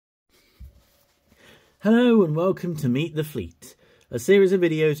Hello and welcome to Meet the Fleet, a series of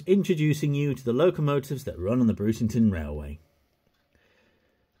videos introducing you to the locomotives that run on the Brucington Railway.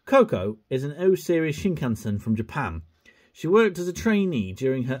 Koko is an O-Series Shinkansen from Japan. She worked as a trainee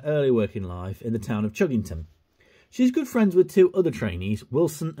during her early working life in the town of Chuggington. She's good friends with two other trainees,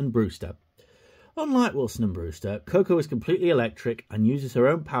 Wilson and Brewster. Unlike Wilson and Brewster, Koko is completely electric and uses her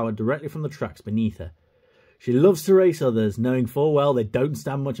own power directly from the tracks beneath her. She loves to race others, knowing full well they don't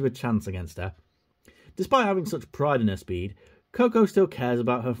stand much of a chance against her. Despite having such pride in her speed, Koko still cares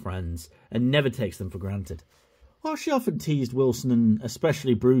about her friends and never takes them for granted. While she often teased Wilson and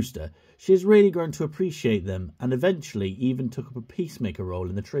especially Brewster, she has really grown to appreciate them and eventually even took up a peacemaker role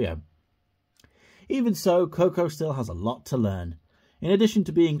in the trio. Even so, Koko still has a lot to learn. In addition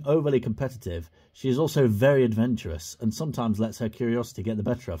to being overly competitive, she is also very adventurous and sometimes lets her curiosity get the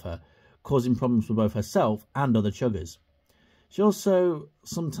better of her, causing problems for both herself and other chuggers. She also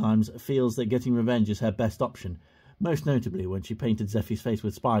sometimes feels that getting revenge is her best option, most notably when she painted Zeffy's face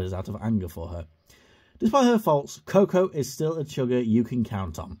with spiders out of anger for her. Despite her faults, Koko is still a chugger you can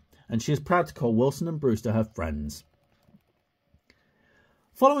count on, and she is proud to call Wilson and Brewster her friends.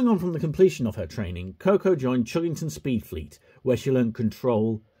 Following on from the completion of her training, Koko joined Chuggington Speed Fleet, where she learned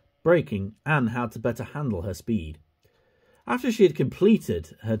control, braking, and how to better handle her speed. After she had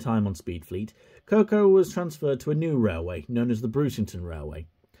completed her time on Speed Fleet, Koko was transferred to a new railway known as the Brucington Railway.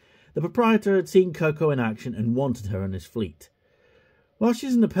 The proprietor had seen Koko in action and wanted her on his fleet. While she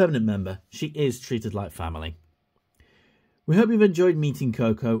isn't a permanent member, she is treated like family. We hope you've enjoyed meeting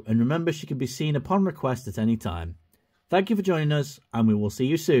Koko, and remember she can be seen upon request at any time. Thank you for joining us, and we will see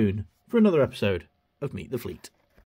you soon for another episode of Meet the Fleet.